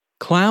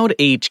Cloud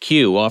HQ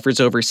offers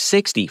over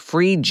 60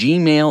 free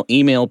Gmail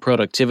email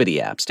productivity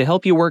apps to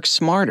help you work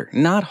smarter,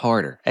 not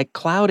harder, at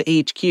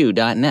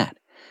cloudhq.net.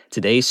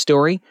 Today's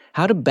story,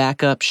 how to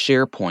back up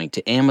Sharepoint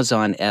to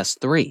Amazon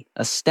S3,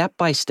 a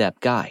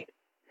step-by-step guide.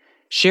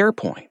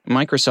 Sharepoint,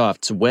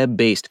 Microsoft's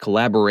web-based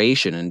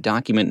collaboration and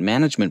document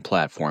management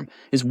platform,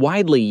 is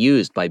widely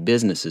used by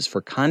businesses for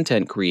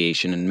content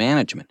creation and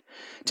management.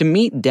 To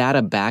meet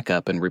data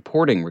backup and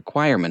reporting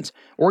requirements,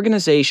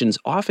 organizations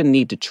often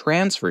need to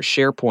transfer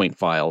SharePoint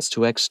files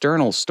to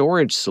external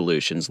storage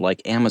solutions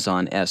like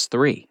Amazon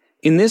S3.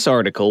 In this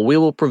article, we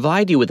will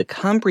provide you with a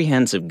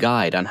comprehensive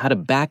guide on how to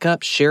back up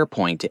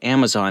SharePoint to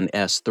Amazon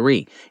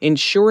S3,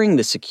 ensuring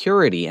the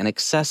security and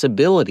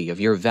accessibility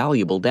of your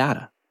valuable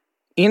data.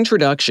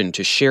 Introduction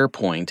to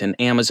SharePoint and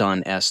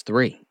Amazon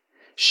S3.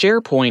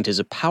 SharePoint is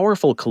a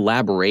powerful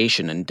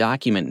collaboration and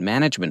document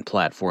management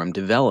platform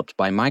developed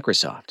by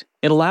Microsoft.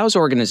 It allows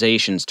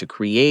organizations to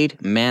create,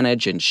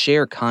 manage, and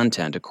share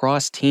content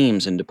across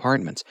teams and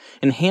departments,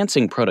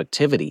 enhancing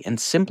productivity and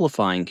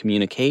simplifying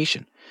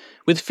communication.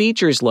 With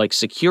features like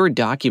secure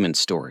document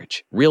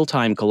storage,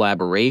 real-time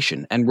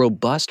collaboration, and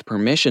robust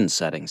permission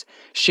settings,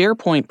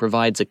 SharePoint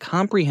provides a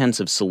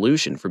comprehensive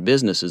solution for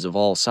businesses of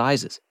all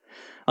sizes.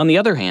 On the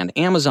other hand,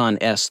 Amazon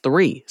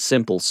S3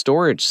 Simple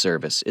Storage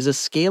Service is a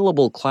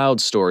scalable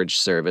cloud storage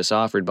service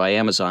offered by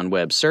Amazon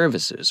Web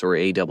Services, or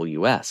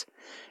AWS.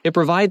 It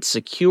provides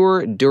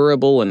secure,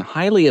 durable, and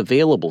highly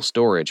available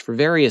storage for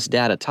various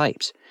data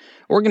types.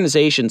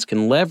 Organizations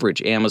can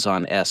leverage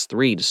Amazon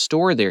S3 to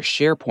store their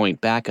SharePoint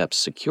backups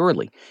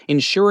securely,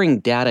 ensuring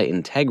data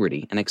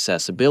integrity and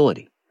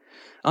accessibility.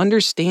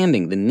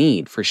 Understanding the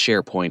need for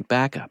SharePoint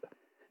backup.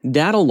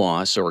 Data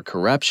loss or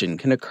corruption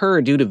can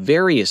occur due to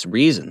various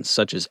reasons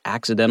such as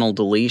accidental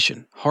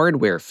deletion,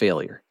 hardware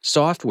failure,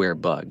 software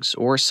bugs,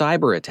 or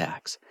cyber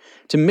attacks.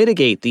 To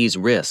mitigate these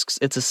risks,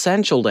 it's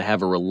essential to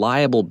have a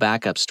reliable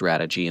backup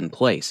strategy in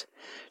place.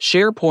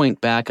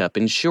 SharePoint Backup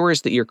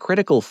ensures that your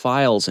critical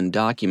files and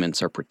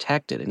documents are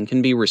protected and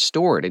can be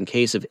restored in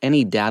case of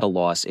any data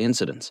loss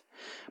incidents.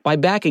 By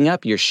backing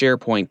up your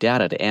SharePoint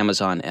data to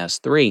Amazon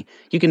S3,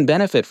 you can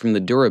benefit from the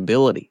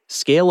durability,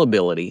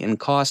 scalability, and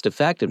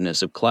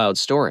cost-effectiveness of cloud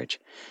storage.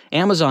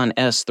 Amazon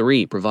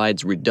S3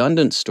 provides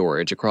redundant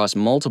storage across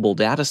multiple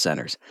data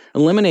centers,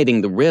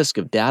 eliminating the risk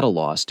of data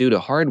loss due to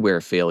hardware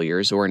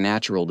failures or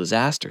natural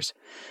disasters.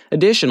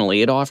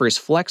 Additionally, it offers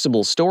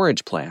flexible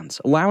storage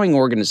plans, allowing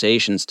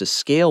organizations to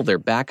scale their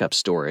backup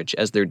storage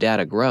as their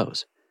data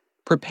grows.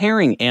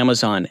 Preparing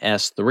Amazon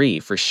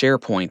S3 for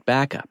SharePoint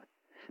backup.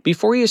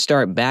 Before you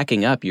start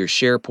backing up your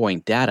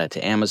SharePoint data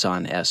to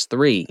Amazon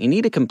S3, you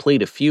need to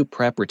complete a few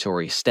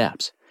preparatory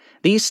steps.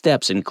 These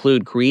steps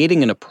include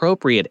creating an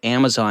appropriate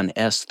Amazon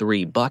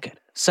S3 bucket,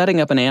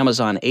 setting up an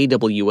Amazon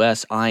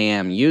AWS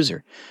IAM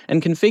user,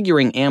 and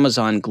configuring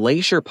Amazon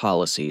Glacier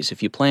policies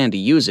if you plan to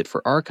use it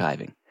for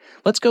archiving.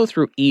 Let's go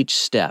through each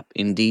step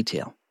in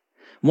detail.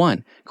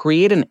 1.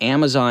 Create an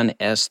Amazon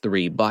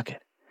S3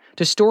 bucket.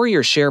 To store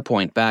your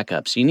SharePoint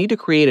backups, you need to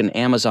create an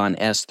Amazon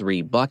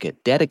S3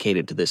 bucket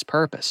dedicated to this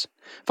purpose.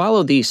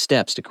 Follow these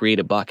steps to create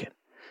a bucket.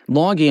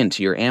 Log in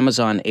to your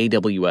Amazon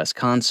AWS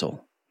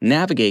console.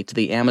 Navigate to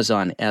the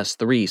Amazon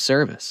S3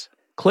 service.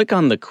 Click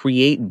on the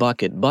Create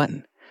Bucket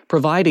button.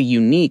 Provide a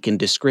unique and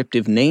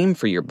descriptive name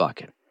for your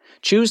bucket.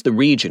 Choose the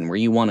region where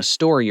you want to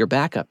store your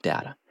backup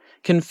data.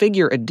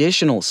 Configure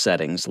additional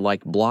settings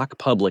like block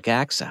public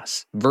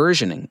access,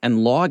 versioning,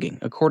 and logging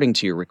according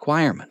to your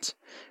requirements.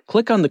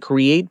 Click on the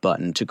Create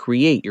button to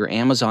create your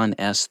Amazon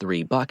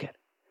S3 bucket.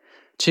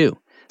 2.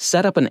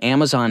 Set up an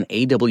Amazon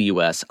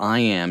AWS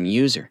IAM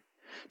user.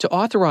 To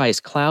authorize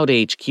Cloud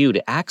HQ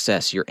to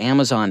access your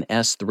Amazon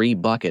S3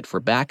 bucket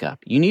for backup,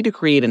 you need to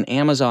create an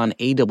Amazon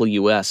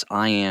AWS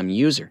IAM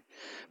user.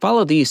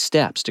 Follow these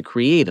steps to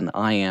create an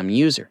IAM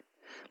user.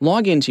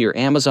 Log into your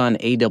Amazon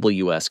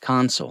AWS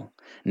console.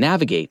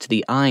 Navigate to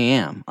the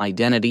IAM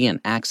Identity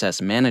and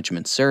Access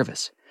Management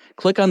service.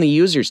 Click on the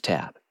Users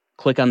tab.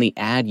 Click on the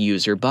Add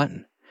User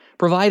button.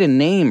 Provide a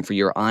name for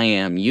your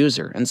IAM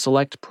user and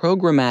select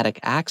Programmatic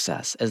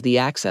Access as the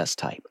access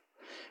type.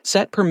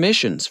 Set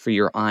permissions for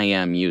your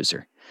IAM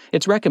user.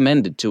 It's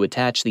recommended to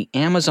attach the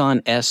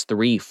Amazon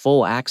S3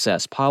 Full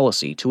Access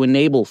policy to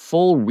enable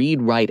full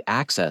read-write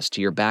access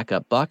to your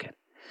backup bucket.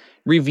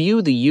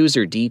 Review the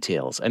user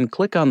details and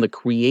click on the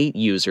Create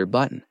User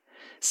button.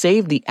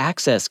 Save the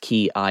access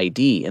key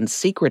ID and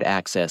secret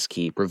access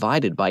key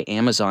provided by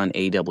Amazon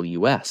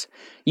AWS.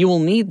 You will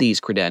need these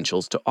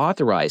credentials to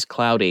authorize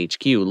Cloud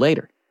HQ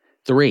later.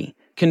 3.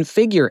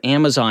 Configure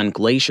Amazon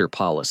Glacier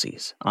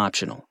policies,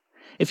 optional.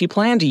 If you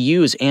plan to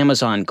use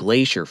Amazon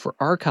Glacier for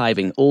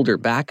archiving older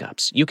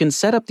backups, you can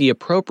set up the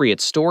appropriate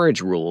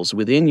storage rules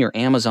within your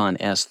Amazon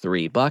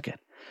S3 bucket.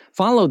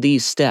 Follow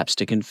these steps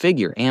to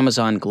configure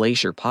Amazon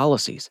Glacier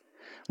policies.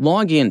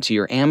 Log in to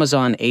your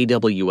Amazon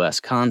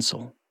AWS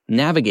console.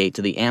 Navigate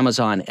to the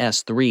Amazon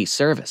S3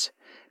 service.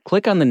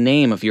 Click on the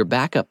name of your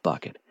backup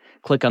bucket.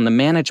 Click on the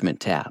Management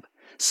tab.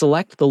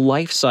 Select the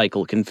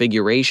Lifecycle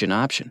Configuration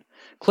option.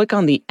 Click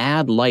on the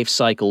Add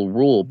Lifecycle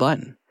Rule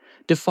button.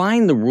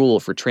 Define the rule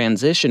for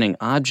transitioning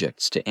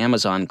objects to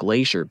Amazon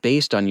Glacier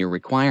based on your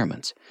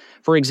requirements.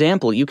 For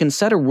example, you can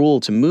set a rule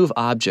to move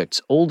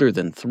objects older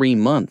than 3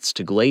 months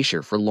to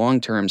Glacier for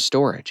long-term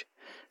storage.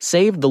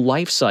 Save the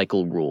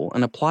lifecycle rule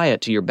and apply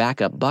it to your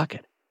backup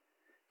bucket.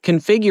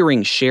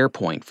 Configuring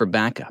Sharepoint for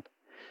backup.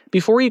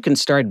 Before you can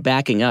start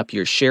backing up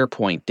your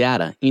Sharepoint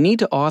data, you need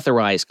to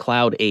authorize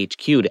Cloud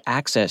HQ to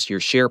access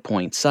your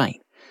Sharepoint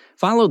site.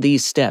 Follow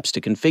these steps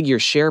to configure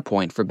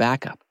Sharepoint for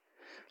backup.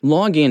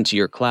 Log into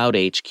your Cloud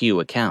HQ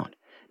account.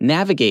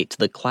 Navigate to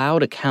the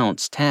Cloud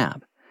Accounts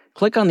tab.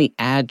 Click on the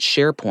Add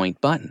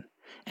Sharepoint button.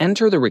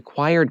 Enter the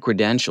required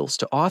credentials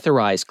to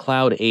authorize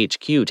Cloud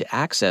HQ to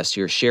access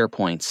your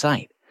Sharepoint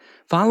site.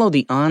 Follow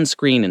the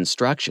on-screen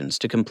instructions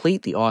to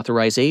complete the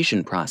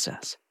authorization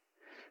process.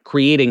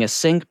 Creating a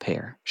sync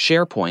pair,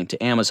 Sharepoint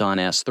to Amazon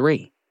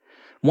S3.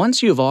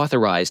 Once you have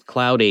authorized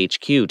Cloud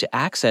HQ to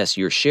access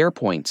your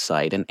Sharepoint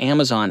site and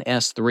Amazon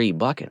S3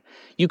 bucket,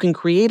 you can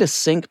create a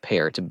sync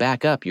pair to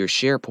back up your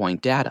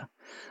Sharepoint data.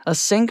 A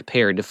sync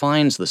pair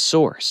defines the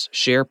source,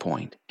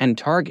 Sharepoint, and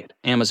target,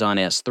 Amazon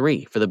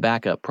S3, for the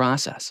backup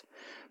process.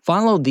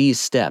 Follow these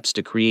steps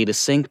to create a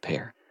sync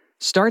pair.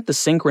 Start the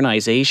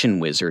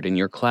synchronization wizard in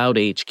your Cloud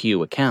HQ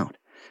account.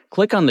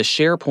 Click on the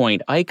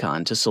Sharepoint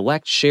icon to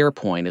select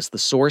Sharepoint as the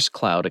source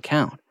cloud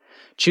account.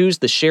 Choose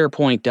the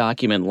Sharepoint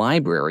document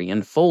library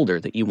and folder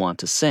that you want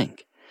to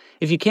sync.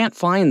 If you can't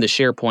find the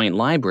Sharepoint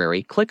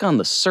library, click on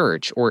the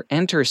Search or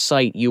Enter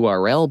Site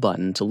URL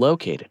button to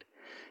locate it.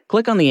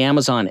 Click on the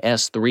Amazon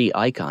S3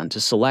 icon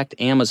to select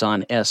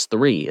Amazon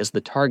S3 as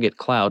the target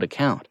cloud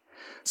account.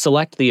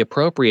 Select the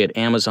appropriate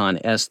Amazon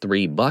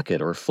S3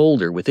 bucket or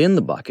folder within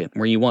the bucket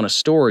where you want to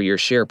store your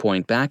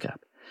Sharepoint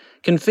backup.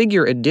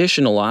 Configure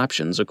additional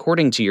options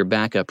according to your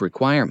backup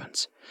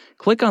requirements.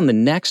 Click on the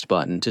Next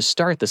button to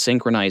start the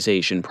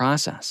synchronization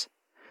process.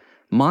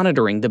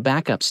 Monitoring the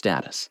backup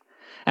status.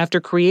 After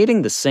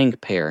creating the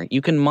sync pair,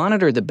 you can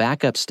monitor the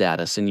backup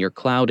status in your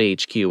Cloud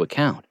HQ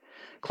account.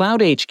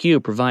 Cloud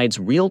HQ provides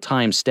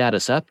real-time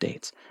status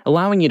updates,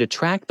 allowing you to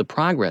track the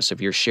progress of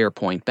your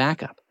Sharepoint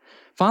backup.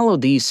 Follow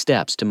these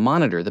steps to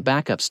monitor the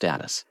backup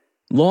status.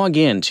 Log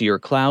in to your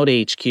Cloud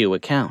HQ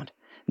account.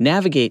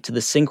 Navigate to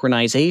the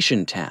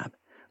Synchronization tab.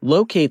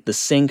 Locate the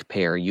sync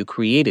pair you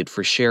created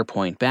for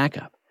Sharepoint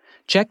backup.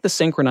 Check the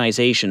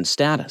synchronization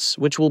status,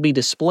 which will be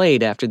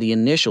displayed after the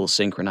initial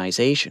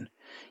synchronization.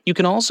 You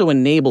can also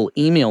enable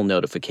email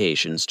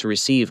notifications to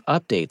receive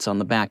updates on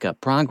the backup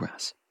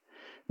progress.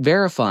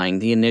 Verifying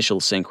the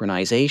initial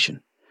synchronization.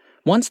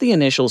 Once the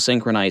initial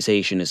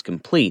synchronization is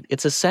complete,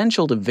 it's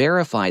essential to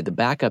verify the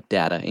backup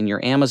data in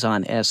your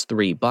Amazon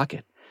S3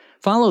 bucket.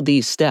 Follow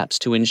these steps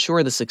to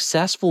ensure the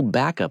successful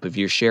backup of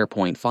your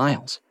Sharepoint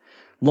files.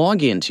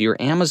 Log in to your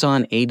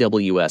Amazon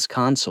AWS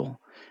console.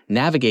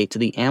 Navigate to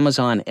the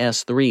Amazon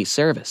S3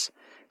 service.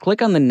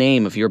 Click on the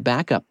name of your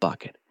backup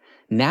bucket.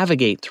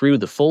 Navigate through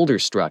the folder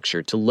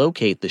structure to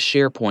locate the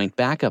Sharepoint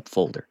backup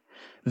folder.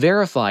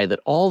 Verify that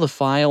all the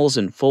files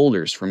and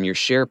folders from your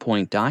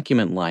Sharepoint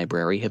document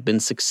library have been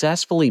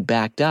successfully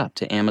backed up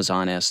to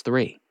Amazon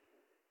S3.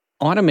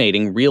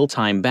 Automating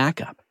real-time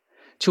backup.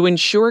 To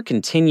ensure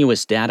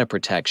continuous data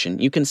protection,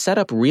 you can set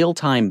up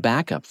real-time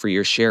backup for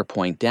your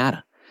Sharepoint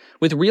data.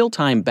 With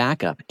real-time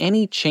backup,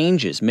 any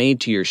changes made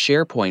to your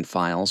Sharepoint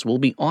files will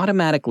be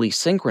automatically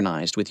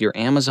synchronized with your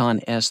Amazon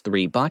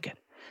S3 bucket.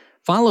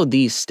 Follow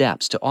these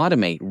steps to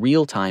automate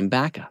real-time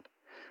backup.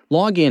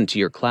 Log in to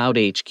your Cloud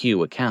HQ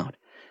account.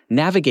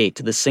 Navigate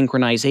to the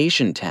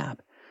Synchronization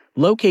tab.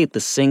 Locate the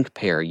sync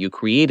pair you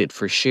created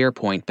for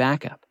Sharepoint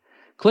backup.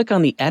 Click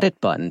on the Edit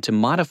button to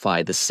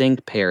modify the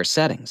sync pair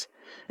settings.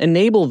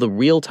 Enable the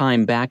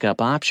real-time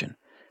backup option.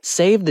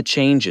 Save the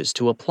changes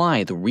to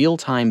apply the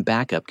real-time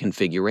backup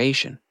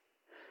configuration.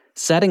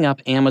 Setting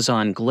up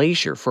Amazon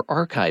Glacier for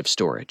archive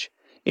storage.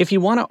 If you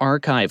want to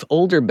archive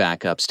older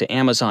backups to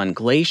Amazon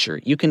Glacier,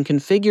 you can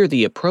configure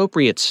the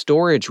appropriate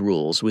storage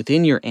rules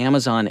within your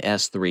Amazon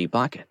S3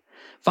 bucket.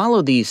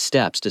 Follow these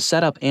steps to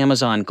set up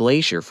Amazon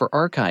Glacier for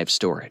archive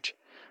storage.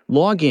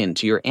 Log in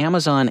to your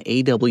Amazon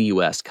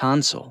AWS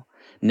console.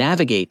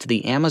 Navigate to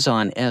the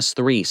Amazon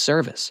S3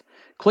 service.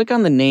 Click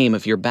on the name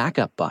of your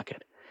backup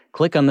bucket.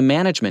 Click on the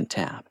Management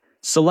tab.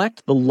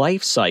 Select the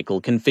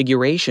Lifecycle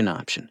Configuration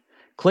option.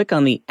 Click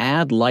on the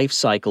Add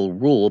Lifecycle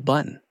Rule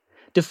button.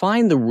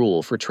 Define the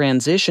rule for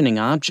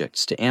transitioning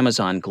objects to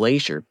Amazon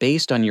Glacier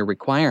based on your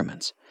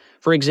requirements.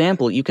 For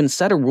example, you can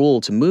set a rule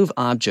to move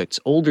objects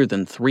older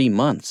than 3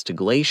 months to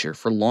Glacier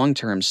for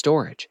long-term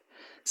storage.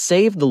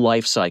 Save the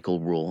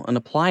Lifecycle rule and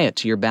apply it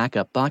to your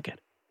backup bucket.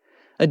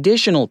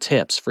 Additional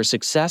tips for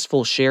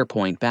successful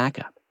Sharepoint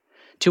backup.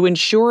 To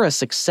ensure a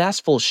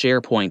successful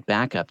Sharepoint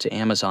backup to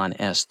Amazon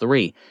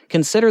S3,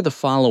 consider the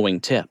following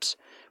tips.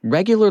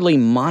 Regularly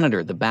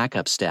monitor the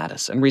backup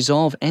status and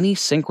resolve any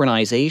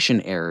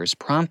synchronization errors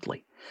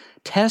promptly.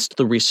 Test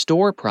the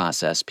restore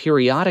process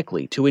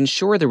periodically to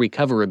ensure the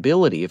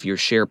recoverability of your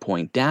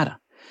Sharepoint data.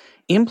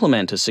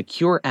 Implement a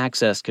secure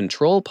access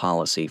control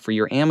policy for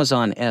your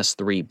Amazon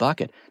S3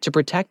 bucket to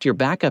protect your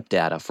backup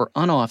data for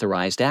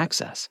unauthorized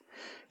access.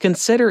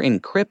 Consider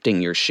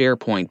encrypting your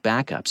SharePoint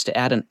backups to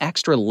add an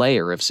extra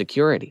layer of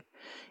security.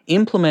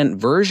 Implement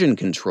version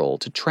control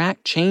to track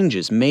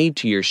changes made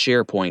to your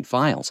SharePoint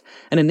files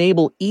and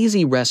enable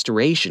easy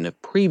restoration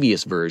of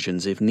previous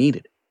versions if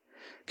needed.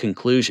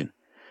 Conclusion: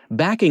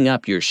 backing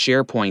up your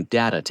SharePoint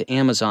data to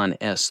Amazon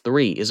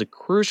S3 is a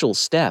crucial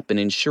step in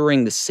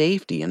ensuring the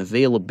safety and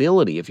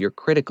availability of your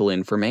critical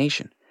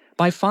information.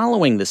 By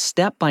following the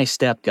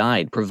step-by-step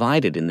guide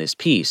provided in this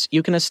piece,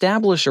 you can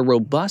establish a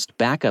robust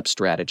backup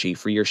strategy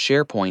for your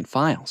SharePoint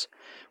files.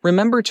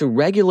 Remember to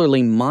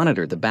regularly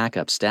monitor the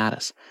backup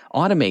status,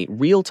 automate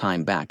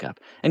real-time backup,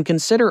 and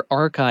consider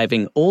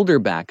archiving older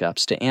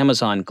backups to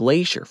Amazon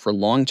Glacier for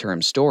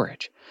long-term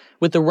storage.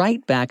 With the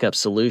right backup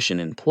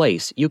solution in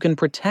place, you can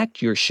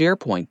protect your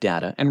SharePoint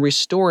data and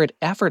restore it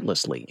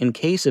effortlessly in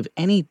case of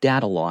any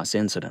data loss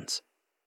incidents.